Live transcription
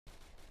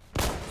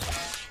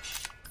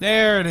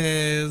There it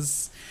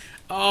is.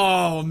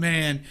 Oh,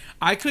 man.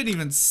 I couldn't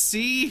even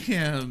see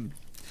him.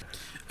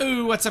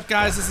 Ooh, what's up,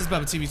 guys? This is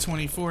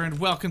BubbaTV24, and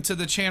welcome to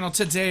the channel.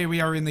 Today, we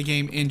are in the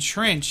game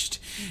Entrenched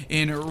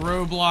in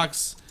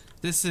Roblox.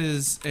 This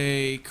is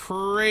a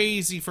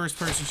crazy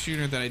first-person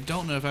shooter that I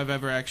don't know if I've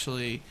ever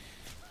actually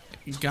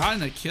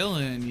gotten a kill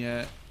in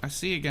yet. I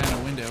see a guy in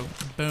a window.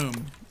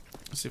 Boom.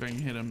 Let's see if I can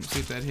hit him. See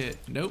if that hit.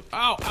 Nope.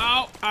 Ow,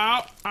 ow,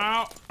 ow,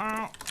 ow,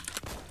 ow.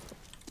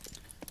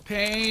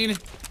 Pain.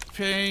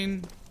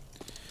 Pain.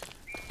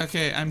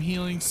 Okay, I'm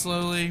healing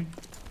slowly.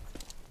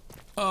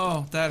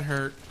 Oh, that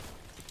hurt.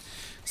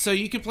 So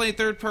you can play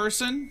third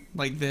person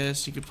like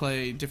this. You could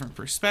play different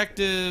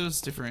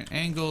perspectives, different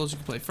angles. You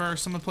can play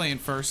first. I'm gonna play in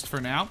first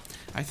for now,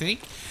 I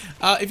think.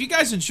 If you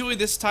guys enjoy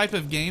this type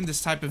of game,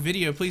 this type of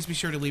video, please be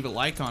sure to leave a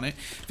like on it.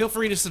 Feel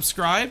free to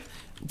subscribe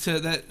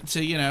to that.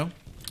 You know,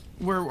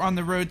 we're on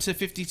the road to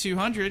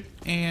 5,200,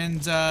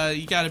 and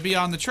you got to be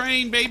on the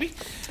train, baby.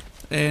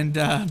 And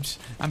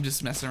I'm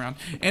just messing around.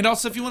 And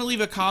also, if you want to leave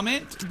a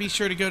comment, be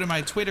sure to go to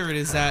my Twitter. It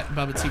is at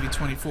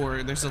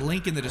BubbaTV24. There's a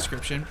link in the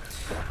description.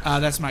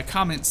 That's my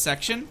comment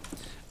section.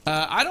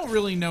 I don't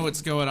really know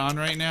what's going on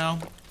right now,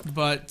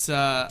 but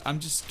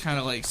I'm just kind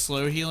of like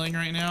slow healing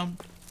right now.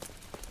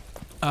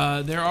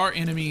 There are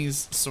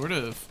enemies sort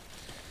of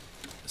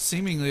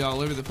seemingly all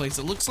over the place.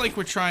 It looks like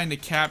we're trying to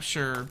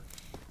capture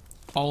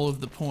all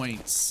of the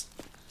points.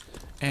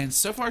 And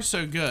so far,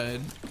 so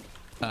good.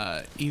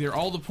 Either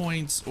all the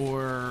points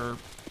or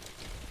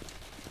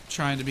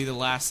trying to be the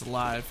last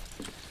alive,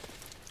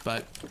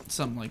 but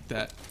something like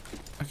that.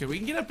 Okay, we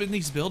can get up in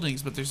these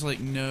buildings, but there's like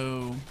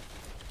no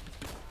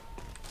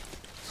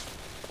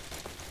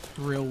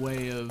real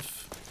way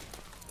of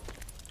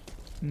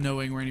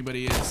knowing where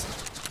anybody is.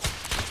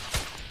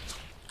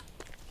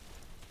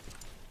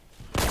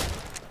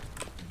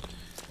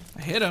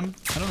 I hit him.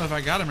 I don't know if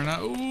I got him or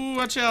not. Ooh,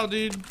 watch out,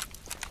 dude.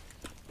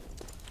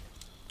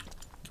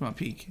 Come on,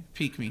 peek.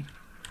 Peek me.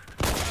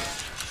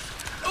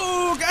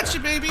 Oh, gotcha,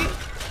 baby.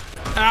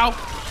 Ow.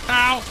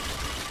 Ow.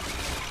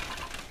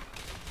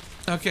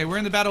 Okay, we're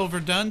in the Battle of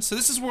Verdun. So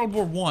this is World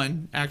War I,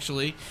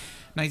 actually.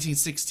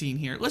 1916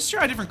 here. Let's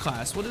try a different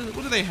class. What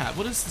do they have?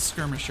 What does the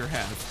skirmisher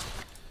have?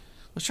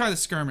 Let's try the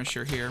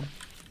skirmisher here.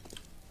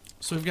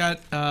 So we've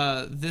got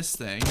this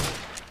thing.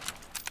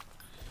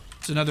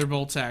 It's another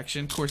bolt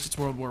action. Of course, it's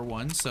World War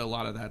I, so a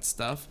lot of that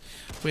stuff.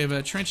 We have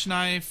a trench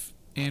knife,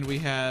 and we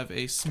have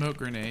a smoke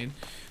grenade.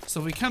 So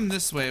if we come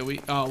this way, we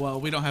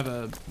don't have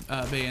a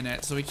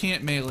bayonet, so we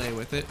can't melee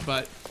with it,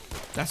 but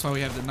that's why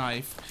we have the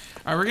knife.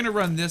 Alright, we're gonna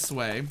run this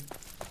way.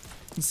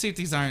 Let's see if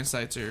these iron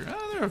sights are...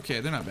 Oh, they're okay,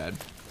 they're not bad.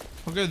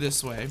 We'll go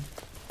this way.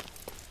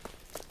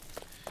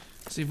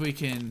 See if we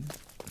can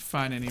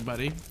find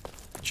anybody.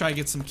 Try to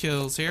get some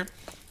kills here.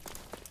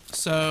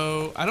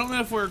 So, I don't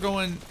know if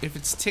if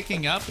it's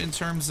ticking up in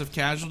terms of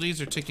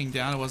casualties or ticking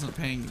down. I wasn't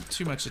paying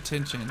too much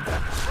attention.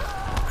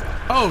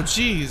 Oh,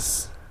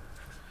 jeez.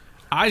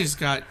 I just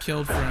got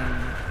killed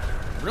from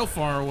real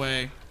far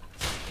away.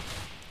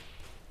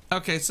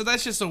 Okay, so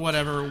that's just a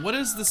whatever. What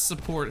does the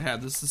support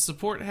have? Does the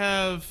support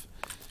have...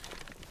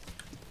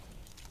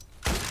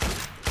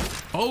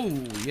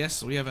 Oh,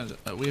 yes, we have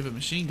a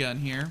machine gun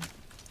here.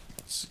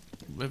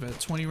 We have a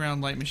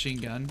 20-round light machine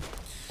gun.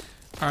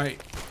 All right,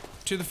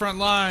 to the front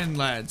line,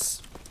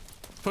 lads.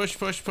 Push,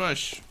 push,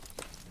 push.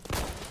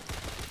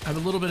 I have a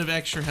little bit of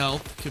extra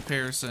health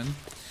comparison.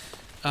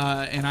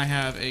 And I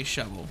have a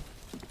shovel.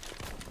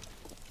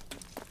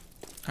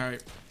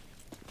 Alright.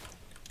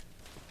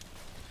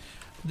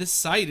 This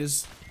site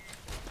is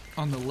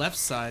on the left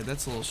side.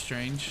 That's a little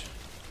strange.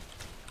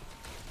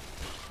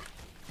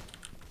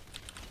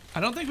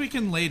 I don't think we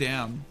can lay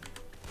down.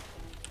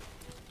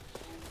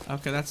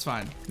 Okay, that's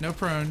fine. No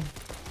prone.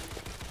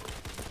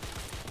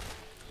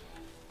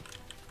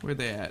 Where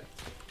they at?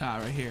 Ah,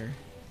 right here.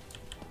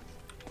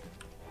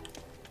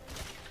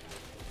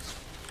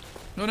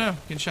 No, no,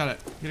 getting shot at.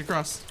 Get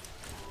across.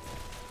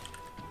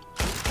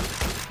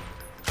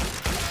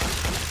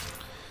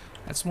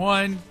 That's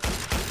one.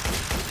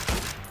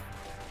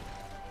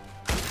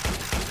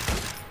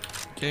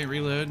 Okay,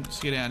 reload. Let's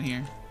get down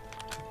here.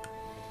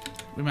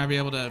 We might be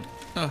able to...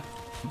 Oh,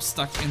 I'm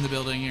stuck in the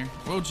building here.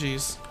 Whoa,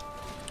 jeez.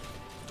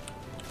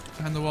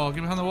 Behind the wall.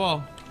 Get behind the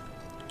wall.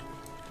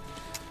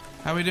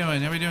 How we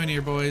doing? How we doing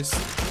here, boys?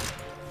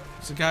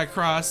 There's a guy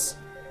across.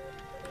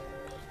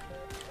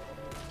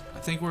 I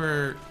think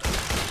we're...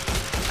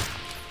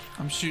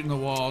 I'm shooting the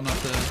wall, not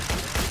the...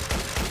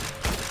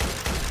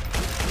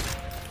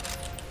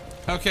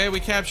 Okay, we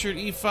captured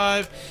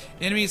E5.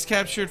 Enemies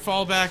captured,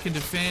 fall back and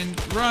defend.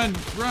 Run,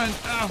 run,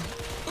 ow.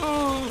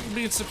 Oh, I'm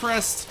being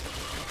suppressed.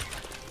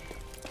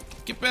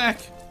 Get back.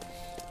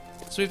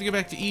 So we have to go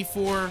back to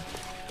E4.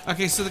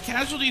 Okay, so the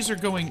casualties are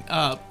going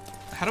up.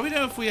 How do we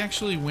know if we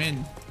actually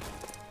win?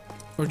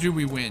 Or do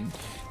we win?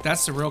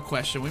 That's the real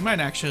question. We might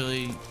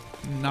actually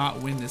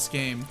not win this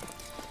game.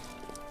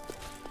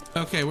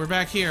 Okay, we're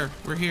back here.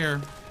 We're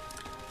here.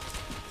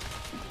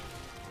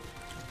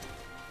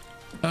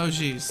 Oh,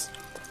 jeez.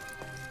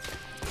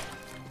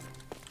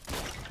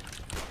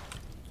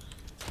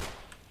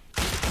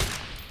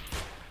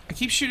 I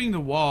keep shooting the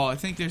wall. I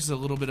think there's a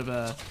little bit of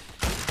a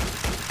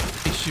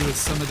issue with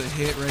some of the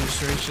hit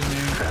registration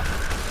there.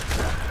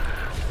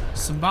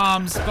 Some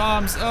bombs.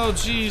 Bombs. Oh,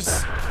 jeez.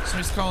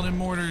 Somebody's calling in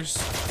mortars.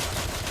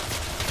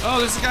 Oh,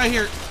 there's a guy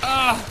here.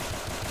 Ah!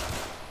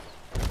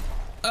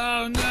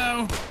 Oh,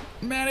 no.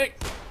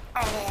 Medic.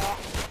 Oh.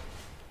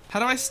 How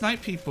do I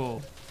snipe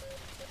people?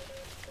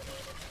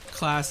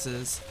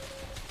 Classes.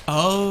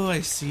 Oh,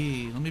 I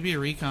see. Let me be a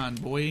recon,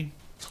 boy.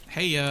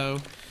 Hey, yo.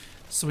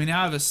 So we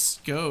now have a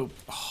scope.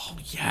 Oh,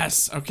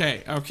 yes.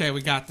 Okay, okay,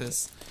 we got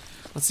this.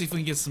 Let's see if we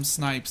can get some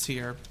snipes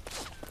here.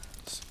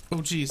 Oh,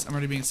 jeez. I'm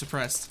already being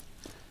suppressed.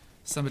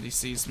 Somebody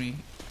sees me.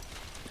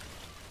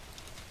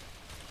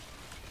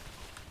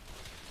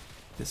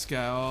 This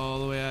guy all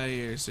the way out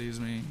here sees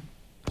me.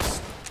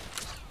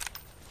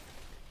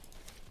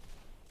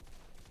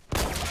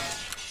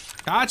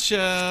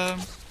 Gotcha!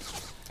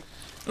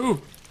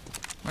 Ooh!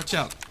 Watch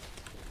out.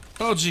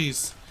 Oh,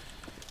 jeez.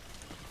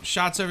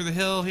 Shots over the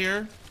hill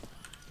here.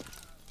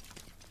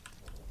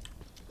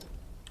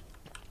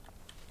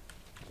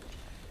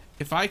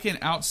 If I can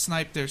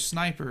out-snipe their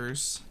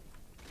snipers,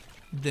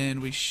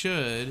 then we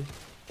should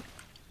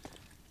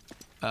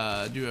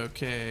do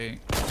okay.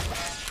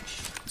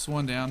 It's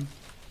one down.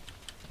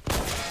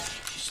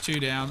 It's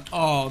two down.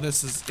 Oh,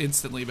 this is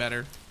instantly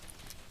better.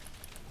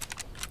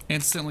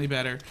 Instantly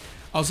better.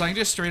 Oh, so I can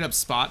just straight up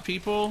spot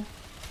people?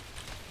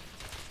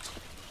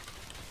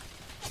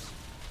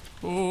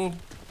 Oh.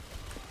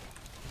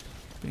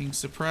 Being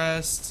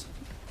suppressed.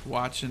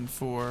 Watching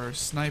for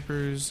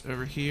snipers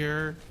over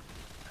here.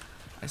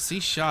 I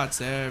see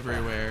shots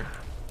everywhere.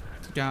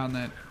 There's a guy on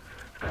that.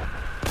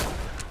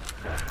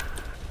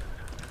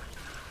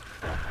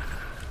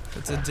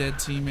 That's a dead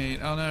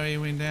teammate. Oh no, he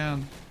went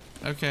down.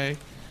 Okay.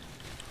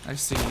 I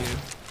see you.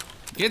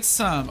 Get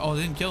some. Oh,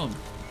 they didn't kill him.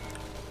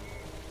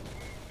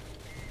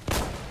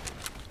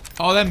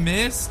 Oh, that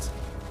missed?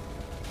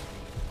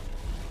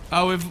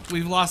 Oh,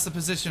 we've lost the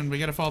position. We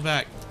gotta fall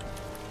back.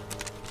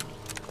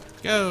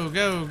 Go,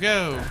 go,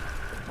 go.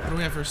 What do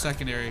we have for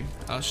secondary?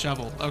 A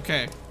shovel.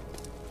 Okay.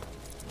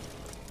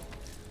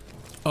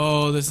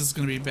 Oh, this is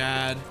gonna be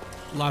bad.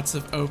 Lots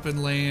of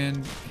open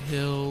land,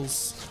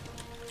 hills.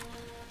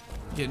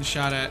 Getting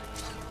shot at.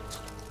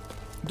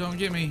 Don't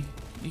get me.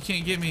 You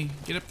can't get me.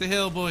 Get up the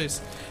hill,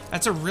 boys.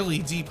 That's a really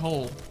deep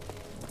hole.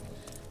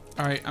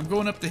 Alright, I'm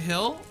going up the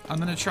hill. I'm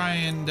gonna try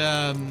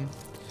and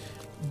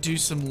do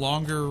some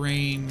longer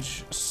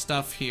range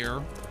stuff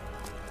here.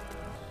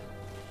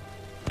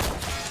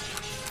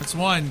 That's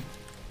one.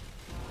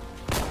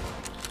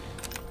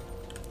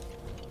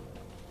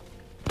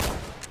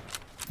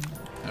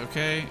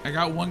 Okay, I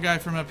got one guy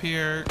from up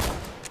here.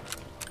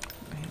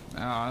 Oh,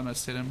 I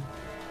almost hit him.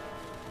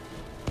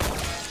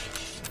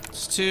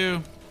 It's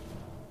two.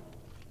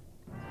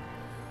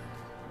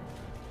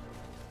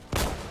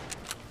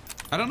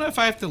 I don't know if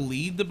I have to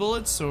lead the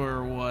bullets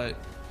or what.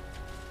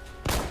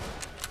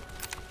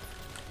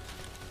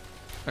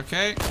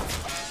 Okay.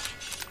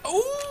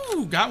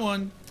 Ooh, got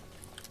one.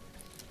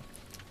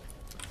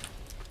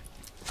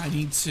 I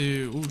need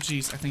to... Ooh,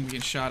 jeez, I think we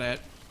get shot at.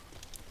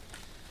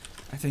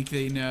 I think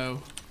they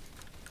know.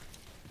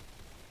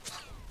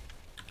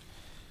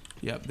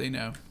 Yep, they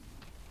know.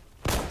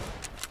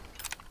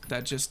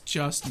 That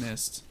just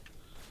missed.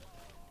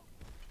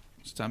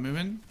 Stop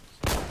moving.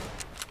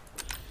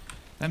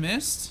 That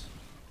missed?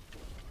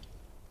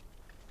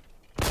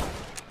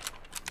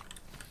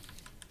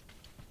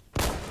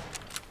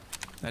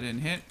 That didn't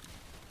hit.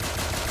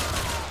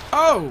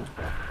 Oh!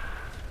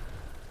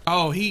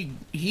 Oh,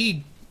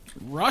 he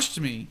rushed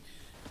me.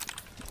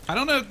 I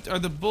don't know, are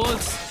the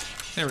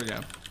bullets... There we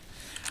go.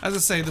 As I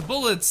say, the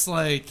bullets,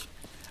 like...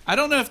 I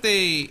don't know if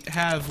they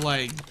have,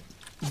 like...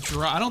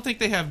 I don't think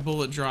they have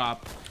bullet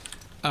drop.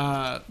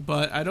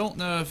 But I don't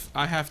know if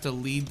I have to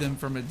lead them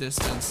from a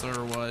distance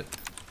or what.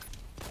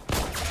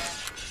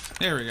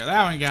 There we go.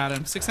 That one got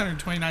him.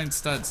 629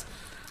 studs.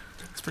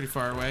 It's pretty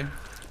far away.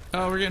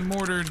 Oh, we're getting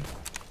mortared.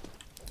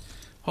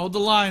 Hold the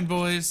line,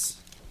 boys.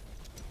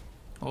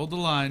 Hold the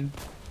line.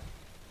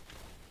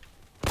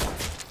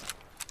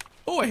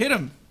 Oh, I hit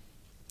him.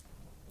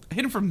 I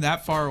hit him from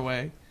that far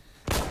away.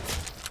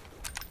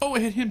 Oh, I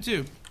hit him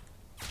too.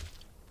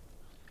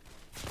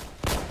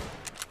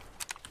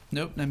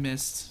 Nope, I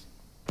missed.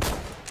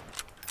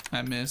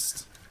 I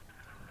missed.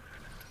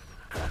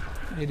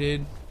 I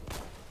did.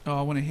 Oh,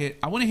 I want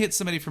to hit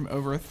somebody from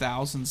over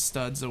 1,000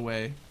 studs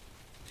away.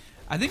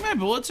 I think my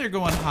bullets are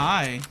going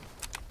high.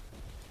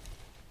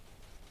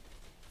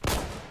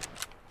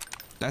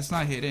 That's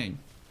not hitting.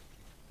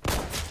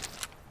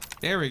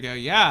 There we go.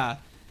 Yeah.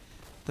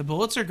 The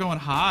bullets are going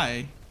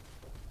high.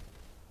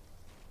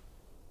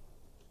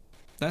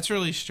 That's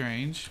really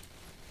strange.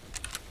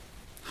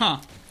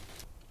 Huh.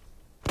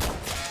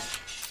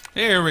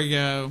 There we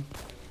go.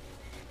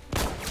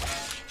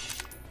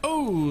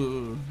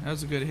 Oh, that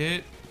was a good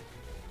hit.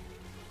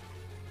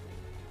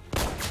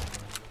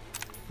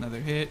 Another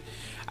hit.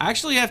 I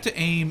actually have to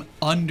aim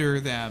under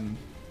them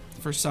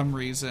for some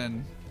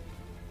reason.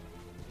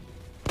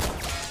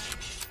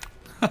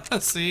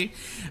 See?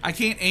 I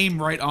can't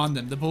aim right on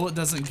them. The bullet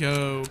doesn't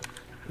go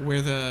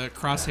where the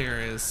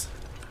crosshair is.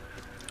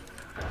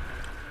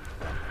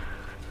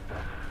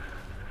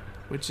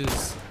 Which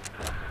is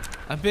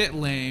a bit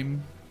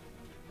lame.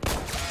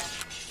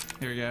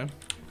 There we go.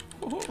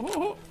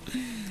 Oh,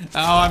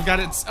 I've got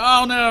it.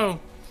 Oh, no.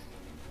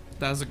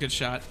 That was a good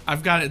shot.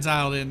 I've got it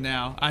dialed in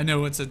now. I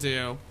know what to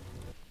do.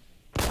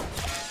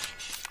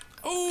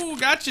 Oh,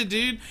 gotcha,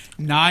 dude.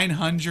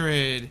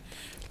 900.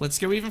 Let's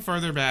go even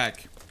further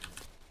back.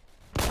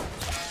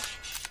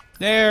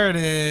 There it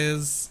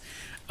is.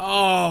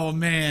 Oh,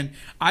 man.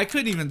 I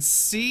couldn't even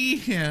see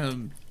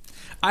him.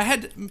 I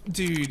had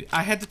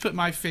to put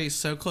my face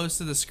so close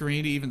to the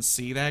screen to even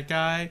see that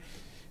guy.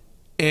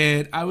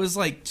 And I was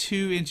like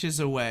 2 inches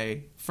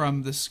away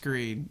from the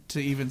screen to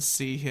even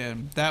see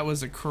him. That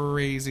was a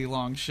crazy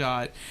long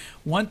shot.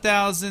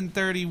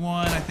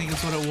 1031, I think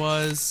is what it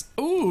was.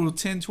 Ooh,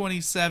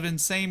 1027,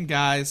 same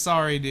guy.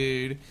 Sorry,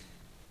 dude.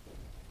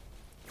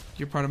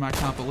 You're part of my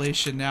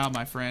compilation now,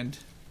 my friend.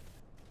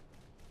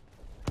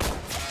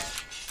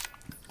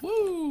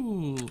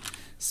 Woo!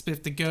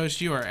 Spiff the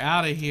Ghost, you are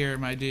out of here,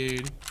 my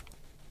dude.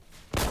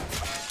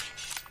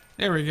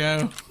 There we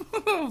go.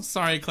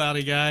 Sorry,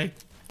 cloudy guy.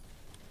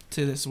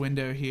 To this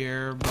window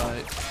here,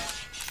 but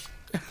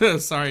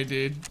sorry,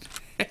 dude.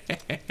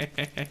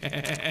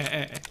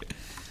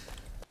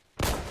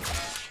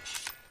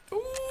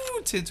 Ooh,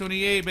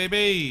 1028,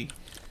 baby.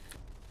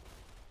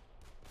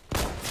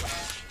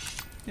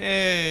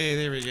 Hey,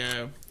 there we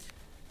go.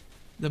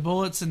 The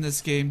bullets in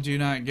this game do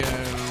not go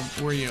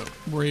where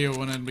you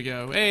want them to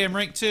go. Hey, I'm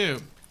rank 2.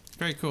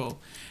 Very cool.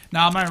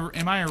 Now,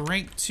 am I a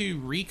rank 2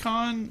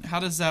 recon? How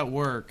does that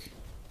work?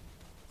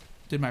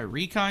 Did my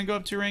recon go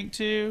up to rank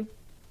 2?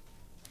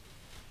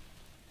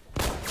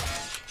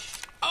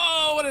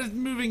 Oh, what a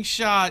moving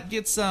shot.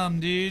 Get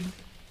some, dude.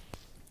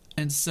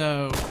 And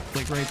so,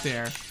 like right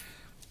there.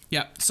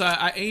 Yeah, so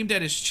I aimed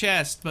at his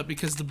chest, but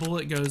because the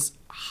bullet goes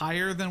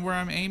higher than where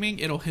I'm aiming,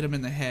 it'll hit him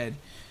in the head.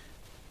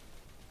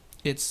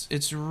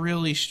 It's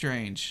really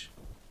strange.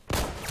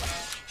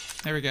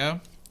 There we go.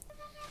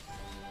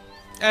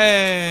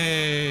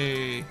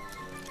 Hey!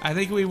 I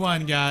think we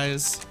won,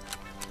 guys.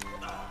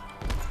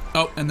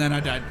 Oh, and then I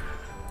died.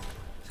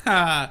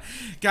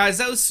 Guys,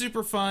 that was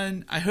super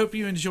fun. I hope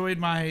you enjoyed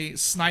my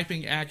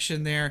sniping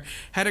action there.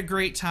 Had a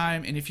great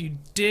time, and if you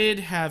did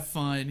have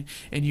fun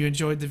and you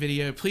enjoyed the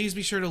video, please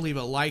be sure to leave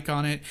a like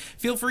on it.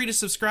 Feel free to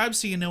subscribe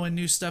so you know when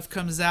new stuff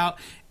comes out,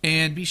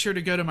 and be sure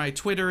to go to my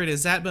Twitter. It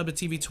is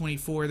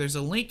 @BubbaTV24. There's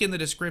a link in the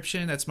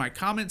description. That's my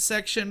comment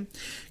section.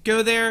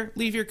 Go there,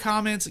 leave your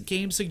comments,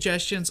 game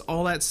suggestions,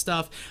 all that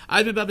stuff.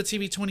 I've been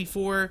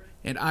BubbaTV24,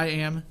 and I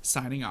am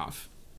signing off.